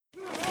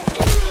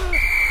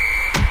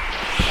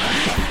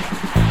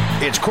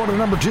It's quarter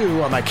number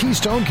 2 on the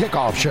Keystone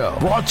Kickoff Show,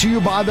 brought to you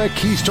by the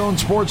Keystone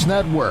Sports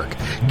Network.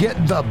 Get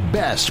the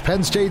best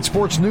Penn State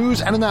sports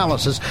news and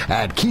analysis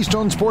at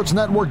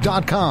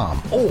KeystonesportsNetwork.com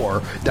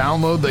or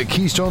download the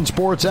Keystone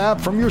Sports app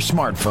from your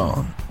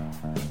smartphone.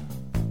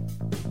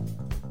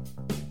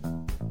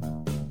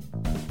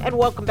 And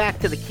welcome back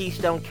to the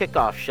Keystone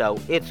Kickoff Show.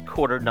 It's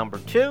quarter number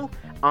 2.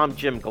 I'm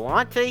Jim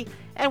Galante,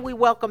 and we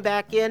welcome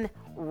back in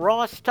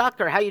Ross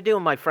Tucker. How you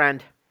doing, my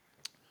friend?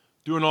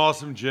 Doing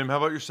awesome, Jim. How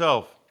about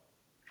yourself?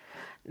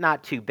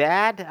 Not too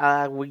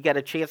bad. We get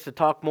a chance to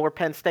talk more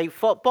Penn State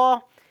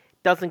football.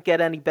 Doesn't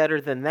get any better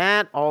than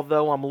that,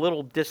 although I'm a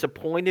little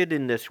disappointed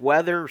in this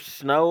weather,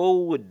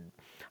 snow.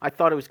 I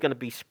thought it was going to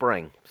be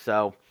spring,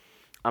 so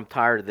I'm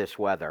tired of this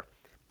weather.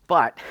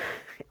 But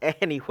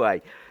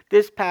anyway,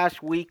 this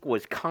past week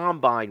was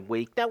Combine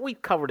Week. Now,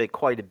 we've covered it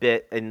quite a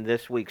bit in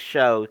this week's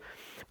show,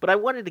 but I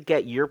wanted to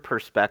get your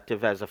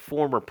perspective as a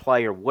former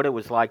player, what it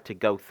was like to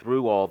go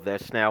through all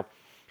this. Now,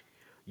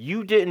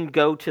 you didn't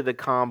go to the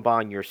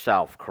Combine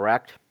yourself,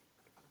 correct?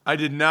 I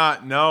did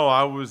not. No,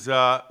 I was,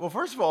 well,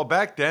 first of all,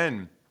 back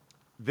then,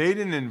 they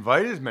didn't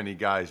invite as many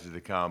guys to the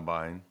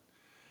Combine.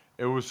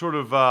 It was sort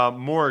of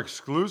more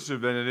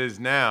exclusive than it is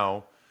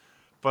now.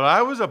 But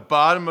I was a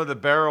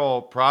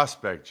bottom-of-the-barrel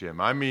prospect, Jim.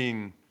 I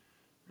mean,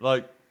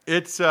 like,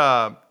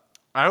 I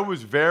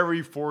was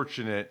very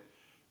fortunate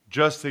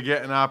just to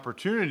get an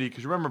opportunity.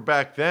 Because remember,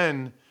 back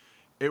then,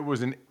 it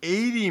was an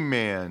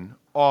 80-man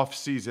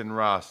off-season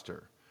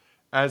roster.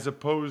 As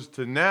opposed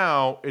to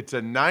now, it's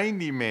a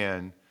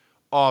 90-man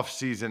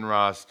off-season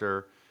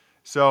roster.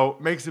 So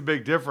it makes a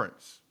big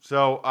difference.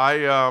 So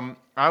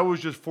I was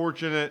just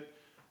fortunate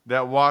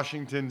that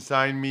Washington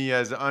signed me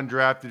as an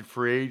undrafted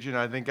free agent.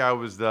 I think I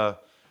was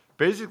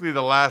basically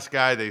the last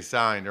guy they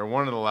signed, or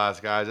one of the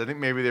last guys. I think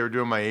maybe they were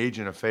doing my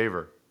agent a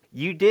favor.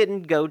 You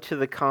didn't go to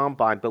the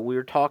Combine, but we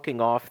were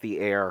talking off the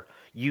air.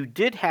 You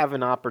did have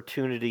an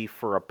opportunity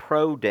for a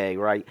pro day,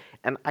 right?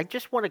 And I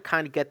just want to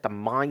kind of get the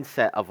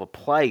mindset of a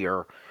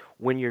player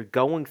when you're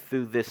going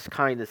through this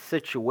kind of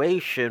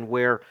situation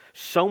where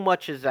so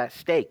much is at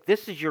stake.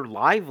 This is your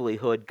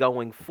livelihood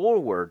going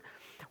forward.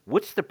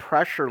 What's the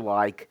pressure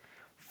like?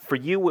 For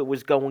you, it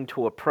was going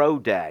to a pro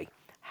day.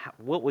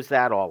 What was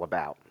that all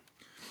about?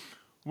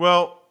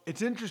 Well,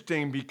 it's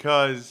interesting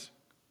because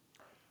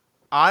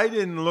I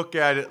didn't look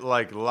at it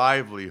like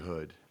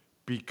livelihood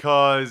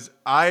because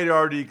I had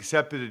already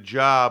accepted a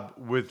job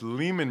with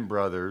Lehman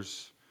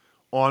Brothers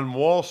on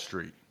Wall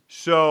Street.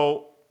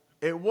 So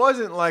it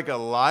wasn't like a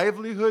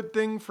livelihood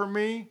thing for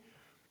me,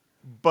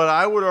 but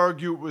I would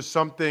argue it was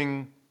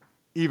something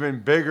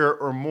even bigger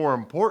or more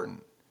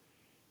important.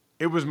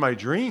 It was my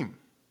dream.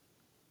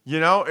 You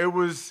know,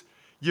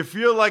 you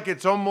feel like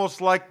it's almost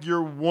like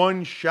your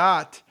one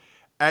shot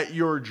at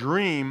your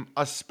dream,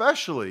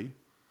 especially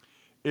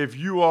if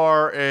you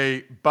are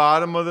a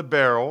bottom of the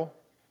barrel,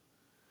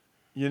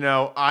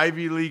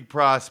 Ivy League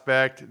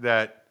prospect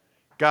that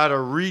got a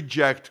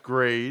reject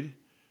grade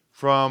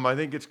from, I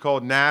think it's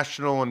called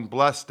National and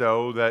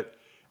Blesto, that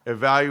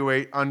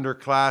evaluate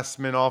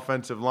underclassmen,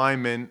 offensive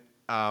linemen.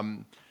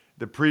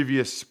 The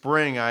previous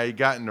spring, I had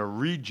gotten a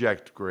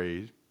reject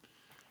grade.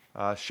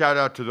 Shout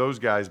out to those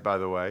guys, by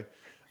the way.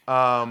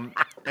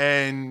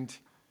 And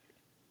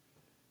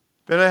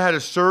then I had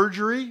a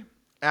surgery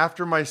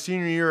after my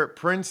senior year at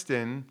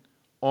Princeton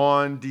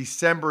on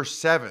December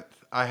 7th.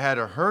 I had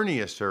a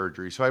hernia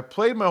surgery. So I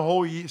played my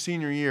whole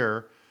senior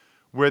year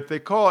with, they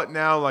call it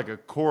now like a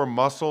core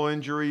muscle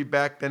injury.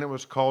 Back then it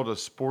was called a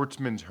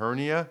sportsman's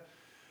hernia.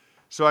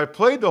 So I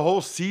played the whole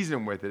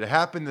season with it. It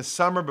happened the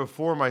summer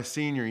before my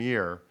senior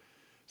year.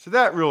 So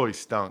that really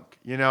stunk,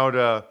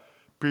 to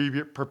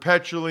be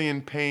perpetually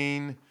in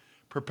pain,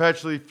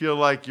 perpetually feel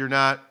like you're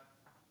not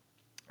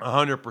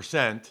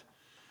 100%.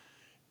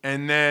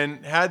 And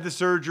then had the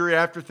surgery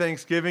after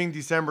Thanksgiving,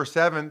 December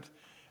 7th.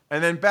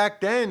 And then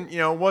back then,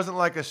 it wasn't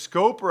like a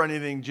scope or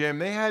anything, Jim.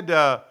 They had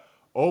to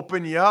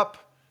open you up,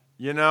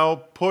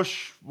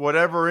 push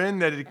whatever in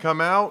that had come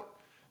out,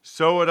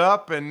 sew it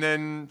up, and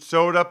then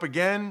sew it up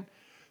again.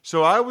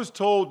 So I was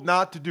told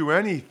not to do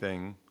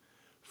anything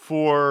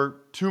for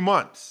 2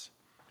 months.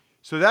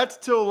 So that's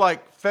till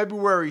like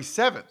February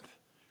 7th.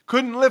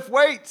 Couldn't lift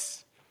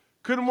weights.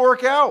 Couldn't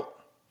work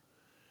out.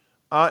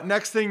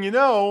 Next thing you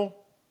know,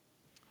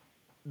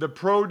 the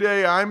pro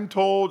day I'm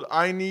told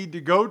I need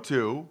to go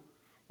to,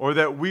 or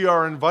that we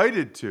are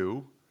invited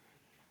to,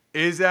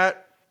 is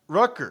at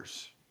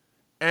Rutgers.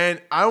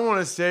 And I want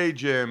to say,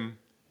 Jim,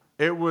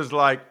 it was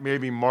like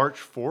maybe March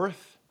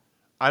 4th.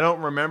 I don't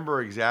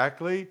remember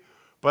exactly,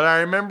 but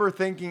I remember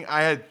thinking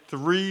I had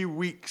 3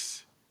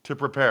 weeks to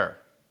prepare.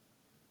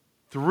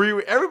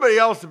 Everybody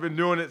else had been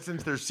doing it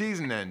since their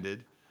season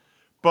ended.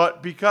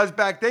 But because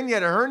back then you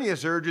had a hernia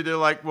surgery, they're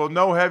like, well,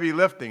 no heavy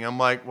lifting. I'm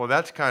like, well,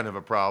 that's kind of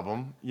a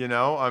problem,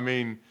 I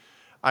mean,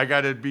 I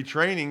got to be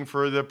training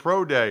for the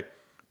pro day.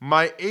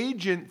 My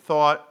agent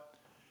thought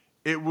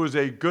it was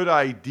a good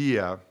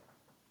idea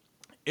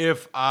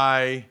if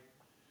I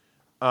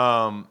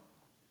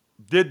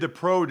did the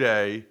pro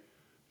day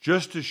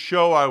just to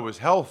show I was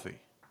healthy.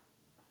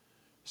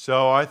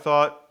 So I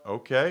thought,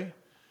 okay.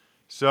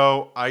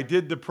 So I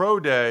did the pro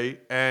day,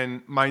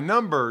 and my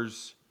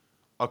numbers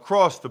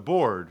across the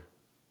board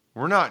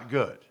were not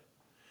good.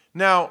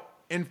 Now,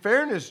 in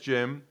fairness,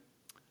 Jim,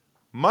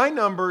 my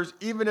numbers,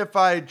 even if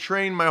I had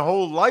trained my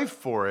whole life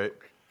for it,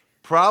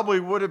 probably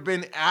would have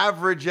been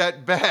average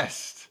at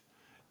best.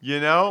 You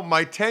know,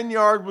 my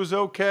 10-yard was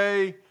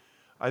okay.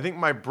 I think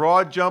my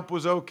broad jump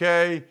was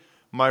okay.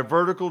 My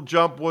vertical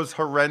jump was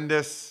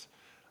horrendous.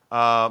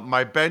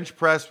 My bench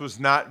press was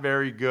not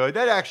very good.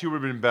 That actually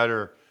would have been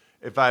better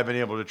if I had been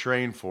able to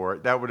train for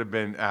it. That would have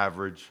been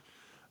average.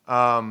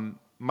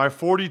 My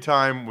 40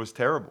 time was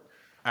terrible.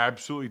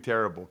 Absolutely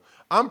terrible.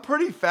 I'm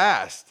pretty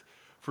fast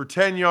for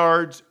 10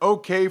 yards,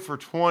 okay for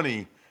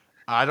 20.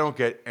 I don't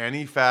get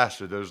any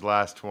faster those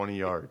last 20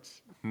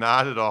 yards.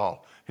 Not at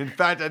all. In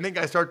fact, I think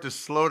I start to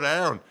slow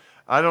down.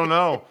 I don't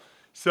know.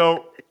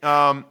 So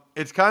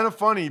it's kind of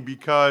funny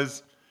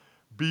because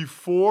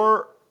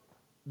before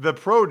the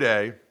pro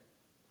day,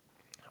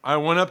 I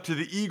went up to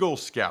the Eagle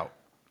Scout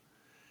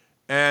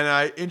and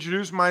I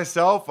introduced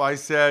myself. I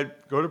said,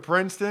 go to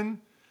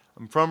Princeton.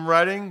 I'm from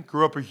Reading,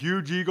 grew up a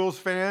huge Eagles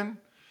fan.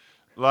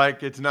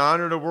 Like, it's an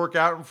honor to work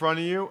out in front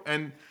of you.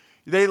 And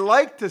they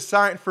like to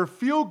sign, for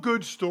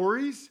feel-good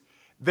stories,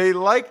 they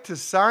like to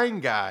sign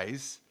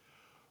guys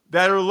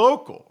that are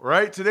local,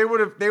 right? So they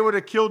would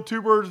have killed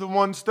two birds with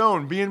one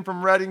stone, being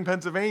from Reading,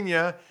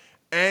 Pennsylvania,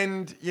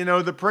 and, you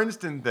know, the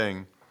Princeton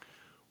thing.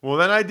 Well,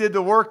 then I did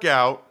the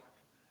workout,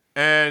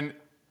 and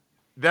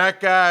that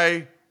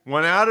guy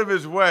went out of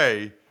his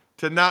way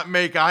to not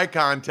make eye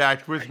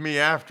contact with me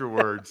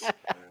afterwards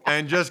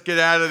and just get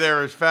out of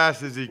there as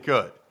fast as he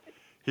could.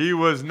 He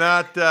was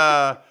not,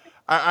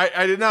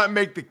 I did not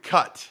make the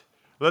cut.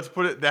 Let's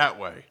put it that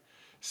way.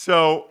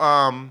 So,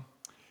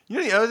 you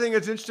know, the other thing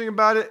that's interesting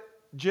about it,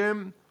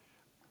 Jim,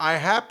 I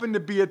happened to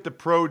be at the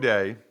pro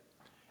day,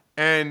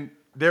 and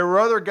there were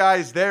other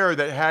guys there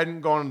that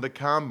hadn't gone to the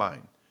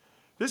combine.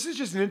 This is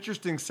just an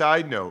interesting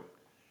side note.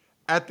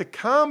 At the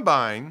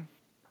combine,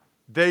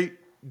 they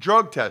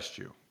drug test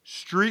you,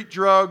 street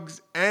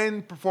drugs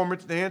and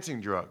performance-enhancing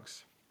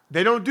drugs.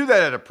 They don't do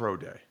that at a pro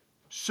day.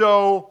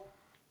 So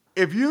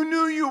if you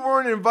knew you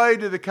weren't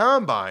invited to the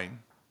combine,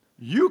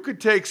 you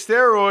could take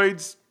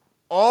steroids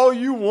all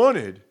you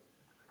wanted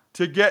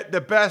to get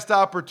the best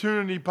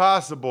opportunity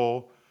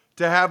possible,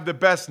 to have the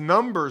best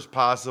numbers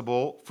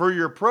possible for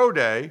your pro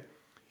day.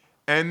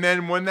 And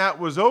then when that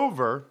was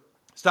over,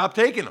 stop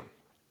taking them.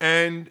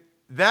 And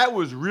that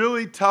was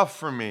really tough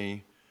for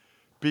me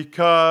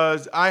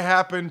because I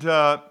happened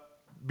to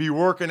be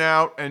working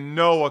out and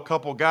know a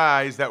couple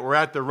guys that were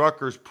at the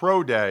Rutgers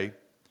pro day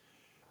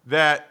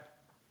that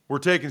were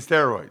taking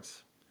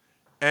steroids.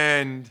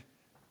 And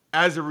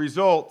as a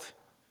result,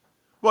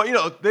 well, you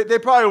know, they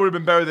probably would have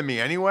been better than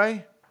me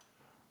anyway.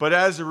 But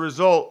as a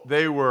result,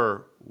 they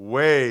were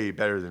way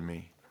better than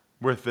me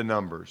with the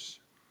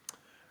numbers.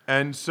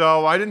 And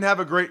so I didn't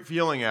have a great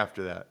feeling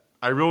after that.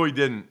 I really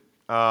didn't.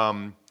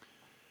 And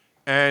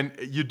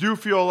you do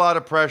feel a lot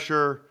of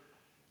pressure,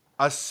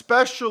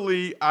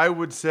 especially, I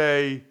would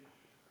say,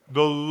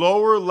 the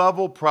lower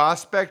level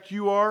prospect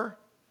you are.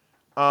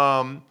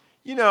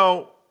 You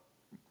know,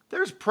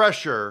 there's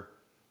pressure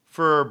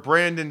for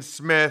Brandon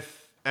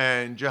Smith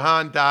and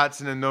Jahan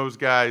Dotson and those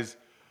guys.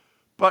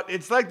 But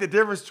it's like the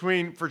difference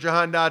between, for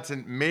Jahan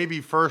Dotson,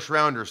 maybe first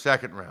round or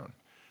second round.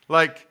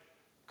 Like,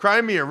 cry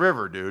me a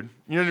river, dude.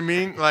 You know what I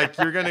mean? Like,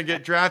 you're going to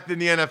get drafted in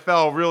the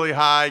NFL really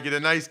high, get a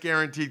nice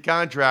guaranteed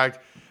contract,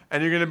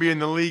 and you're going to be in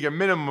the league a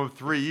minimum of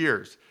 3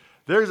 years.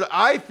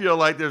 I feel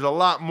like there's a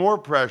lot more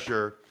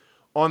pressure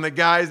on the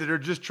guys that are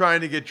just trying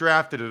to get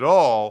drafted at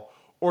all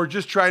or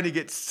just trying to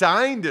get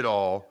signed at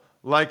all,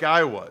 like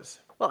I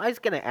was. Well, I was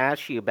going to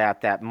ask you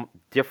about that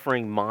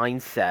differing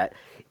mindset.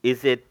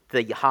 Is it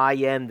the high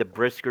end, the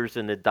Briskers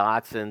and the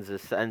Dotsons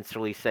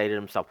essentially say to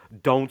themselves,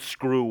 don't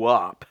screw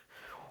up,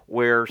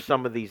 where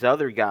some of these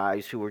other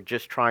guys who are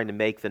just trying to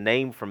make the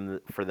name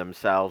for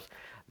themselves,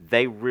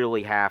 they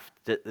really have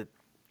to,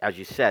 as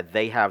you said,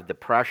 they have the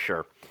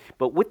pressure.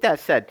 But with that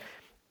said,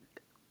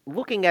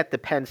 looking at the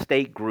Penn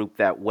State group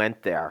that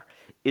went there,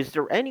 is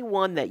there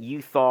anyone that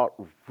you thought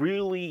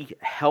really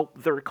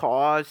helped their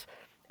cause?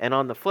 And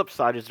on the flip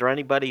side, is there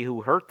anybody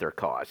who hurt their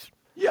cause?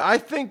 Yeah, I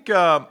think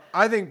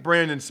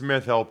Brandon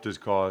Smith helped his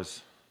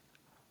cause.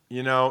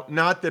 You know,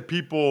 not that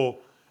people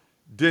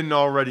didn't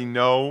already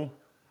know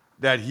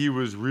that he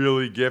was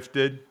really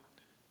gifted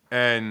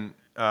and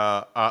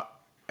a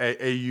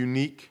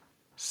unique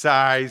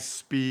size,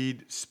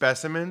 speed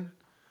specimen,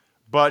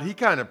 but he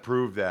kind of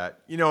proved that.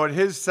 You know, at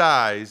his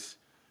size,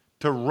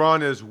 to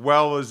run as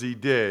well as he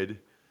did,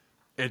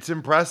 it's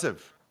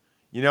impressive.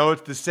 You know,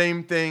 it's the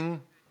same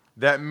thing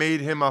that made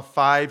him a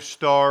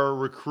 5-star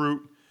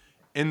recruit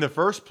in the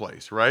first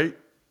place, right?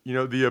 You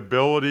know, the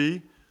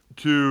ability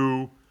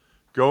to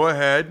go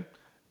ahead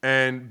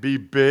and be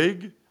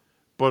big,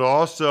 but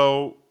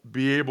also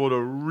be able to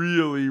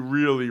really,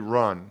 really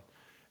run.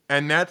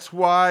 And that's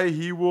why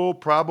he will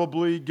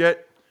probably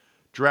get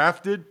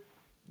drafted,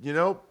 you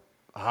know,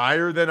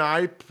 higher than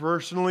I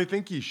personally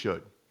think he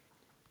should,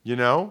 you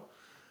know?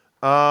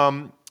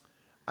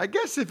 I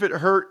guess if it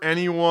hurt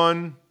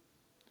anyone,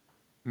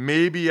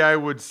 maybe I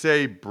would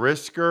say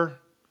Brisker,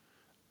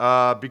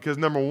 because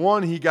number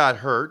one, he got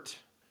hurt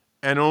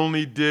and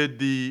only did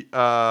the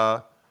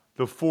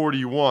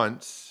 40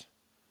 once.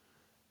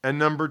 And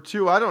number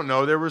two, I don't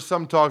know. There was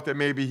some talk that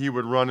maybe he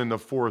would run in the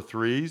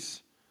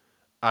 4.3s.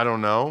 I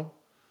don't know.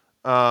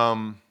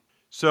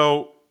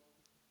 So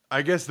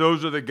I guess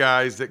those are the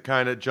guys that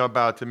kind of jump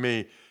out to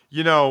me.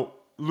 You know,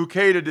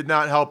 Luketa did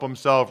not help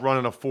himself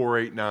running a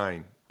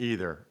 4.89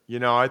 either. You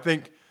know, I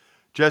think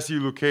Jesse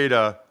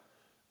Luketa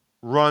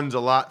runs a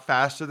lot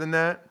faster than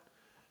that.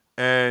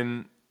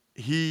 And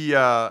he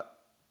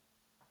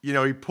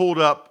pulled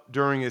up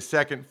during his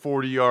second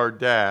 40-yard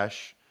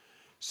dash.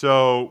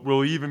 So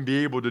we'll even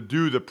be able to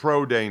do the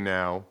pro day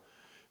now.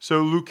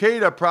 So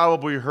Luketa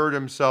probably hurt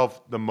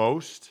himself the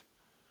most.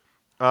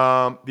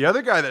 The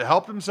other guy that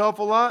helped himself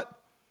a lot,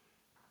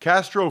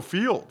 Castro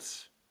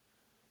Fields.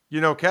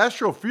 You know,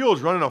 Castro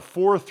Fields running a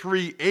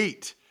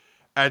 4.38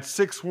 at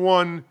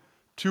 6'1",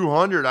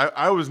 200.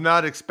 I was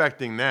not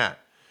expecting that.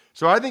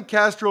 So I think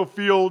Castro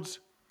Fields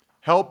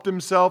helped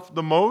himself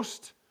the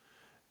most,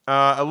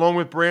 along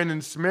with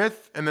Brandon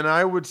Smith. And then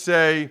I would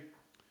say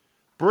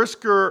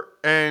Brisker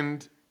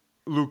and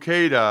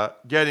Luketa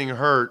getting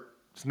hurt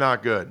is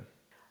not good.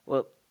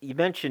 Well, you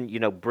mentioned,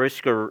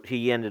 Brisker,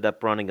 he ended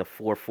up running a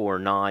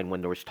 4.49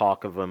 when there was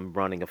talk of him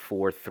running a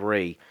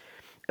 4.3.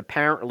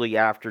 Apparently,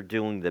 after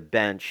doing the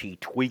bench, he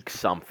tweaked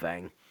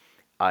something,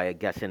 I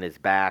guess, in his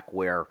back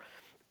where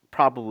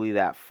probably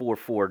that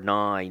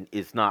 4.49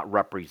 is not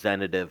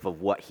representative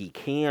of what he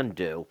can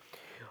do.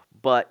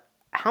 But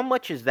how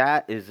much is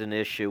that is an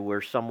issue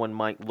where someone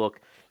might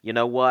look, you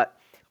know what,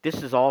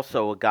 this is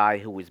also a guy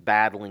who was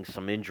battling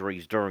some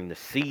injuries during the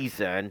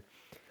season.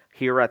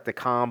 Here at the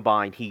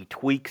Combine, he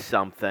tweaks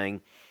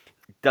something.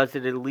 Does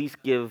it at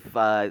least give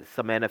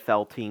some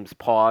NFL teams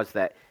pause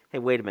that, hey,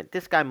 wait a minute,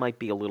 this guy might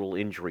be a little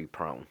injury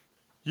prone?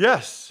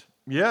 Yes.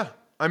 Yeah.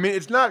 I mean,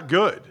 it's not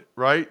good,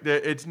 right?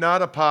 It's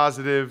not a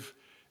positive.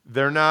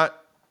 They're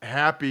not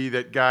happy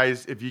that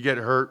guys, if you get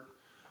hurt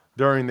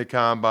during the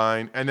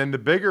Combine. And then the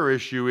bigger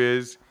issue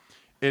is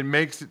it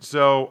makes it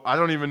so I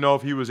don't even know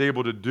if he was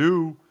able to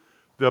do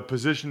the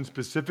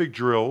position-specific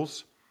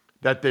drills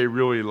that they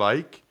really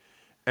like.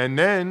 And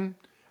then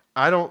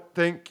I don't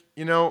think,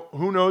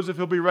 who knows if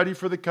he'll be ready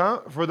for the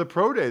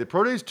pro day. The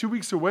pro day is 2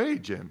 weeks away,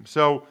 Jim.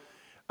 So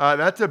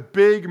that's a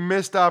big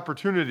missed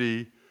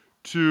opportunity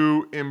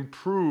to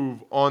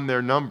improve on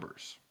their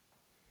numbers.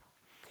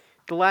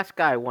 The last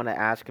guy I want to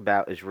ask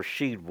about is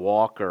Rasheed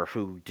Walker,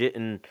 who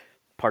didn't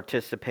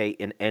participate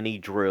in any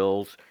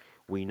drills.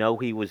 We know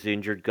he was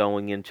injured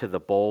going into the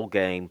bowl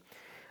game.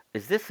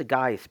 Is this a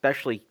guy,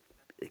 especially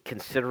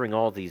considering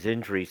all these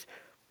injuries,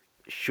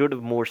 should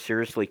have more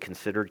seriously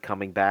considered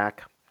coming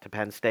back to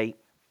Penn State?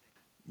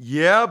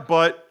 Yeah,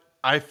 but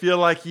I feel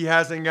like he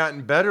hasn't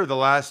gotten better the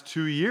last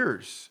 2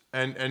 years.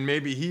 And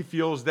maybe he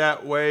feels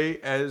that way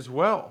as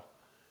well.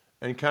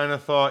 And kind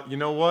of thought, you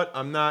know what,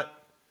 I'm not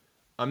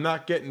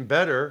getting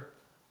better.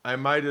 I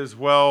might as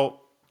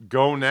well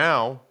go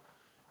now,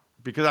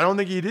 because I don't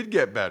think he did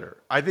get better.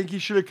 I think he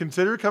should have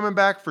considered coming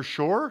back for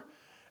sure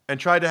and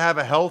tried to have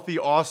a healthy,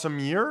 awesome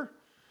year.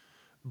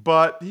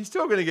 But he's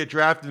still going to get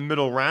drafted in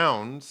middle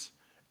rounds.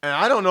 And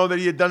I don't know that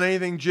he had done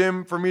anything,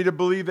 Jim, for me to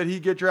believe that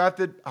he'd get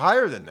drafted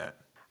higher than that.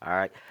 All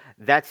right.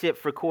 That's it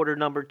for quarter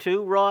number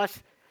 2, Ross.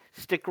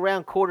 Stick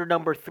around. Quarter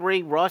number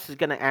 3, Ross is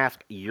going to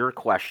ask your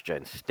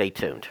questions. Stay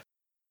tuned.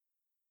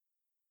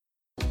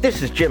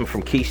 This is Jim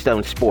from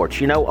Keystone Sports.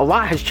 A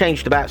lot has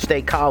changed about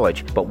State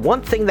College, but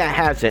one thing that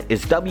hasn't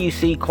is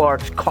W.C.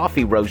 Clark's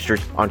Coffee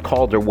Roasters on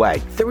Calder Way.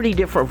 30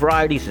 different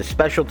varieties of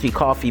specialty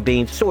coffee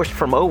beans sourced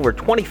from over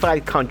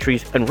 25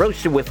 countries and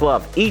roasted with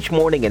love each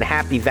morning in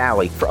Happy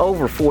Valley for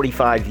over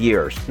 45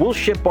 years. We'll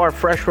ship our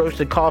fresh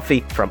roasted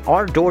coffee from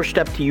our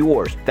doorstep to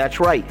yours. That's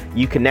right,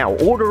 you can now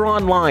order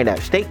online at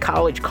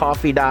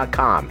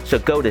statecollegecoffee.com. So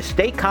go to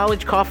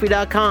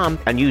statecollegecoffee.com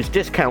and use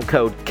discount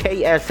code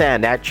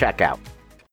KSN at checkout.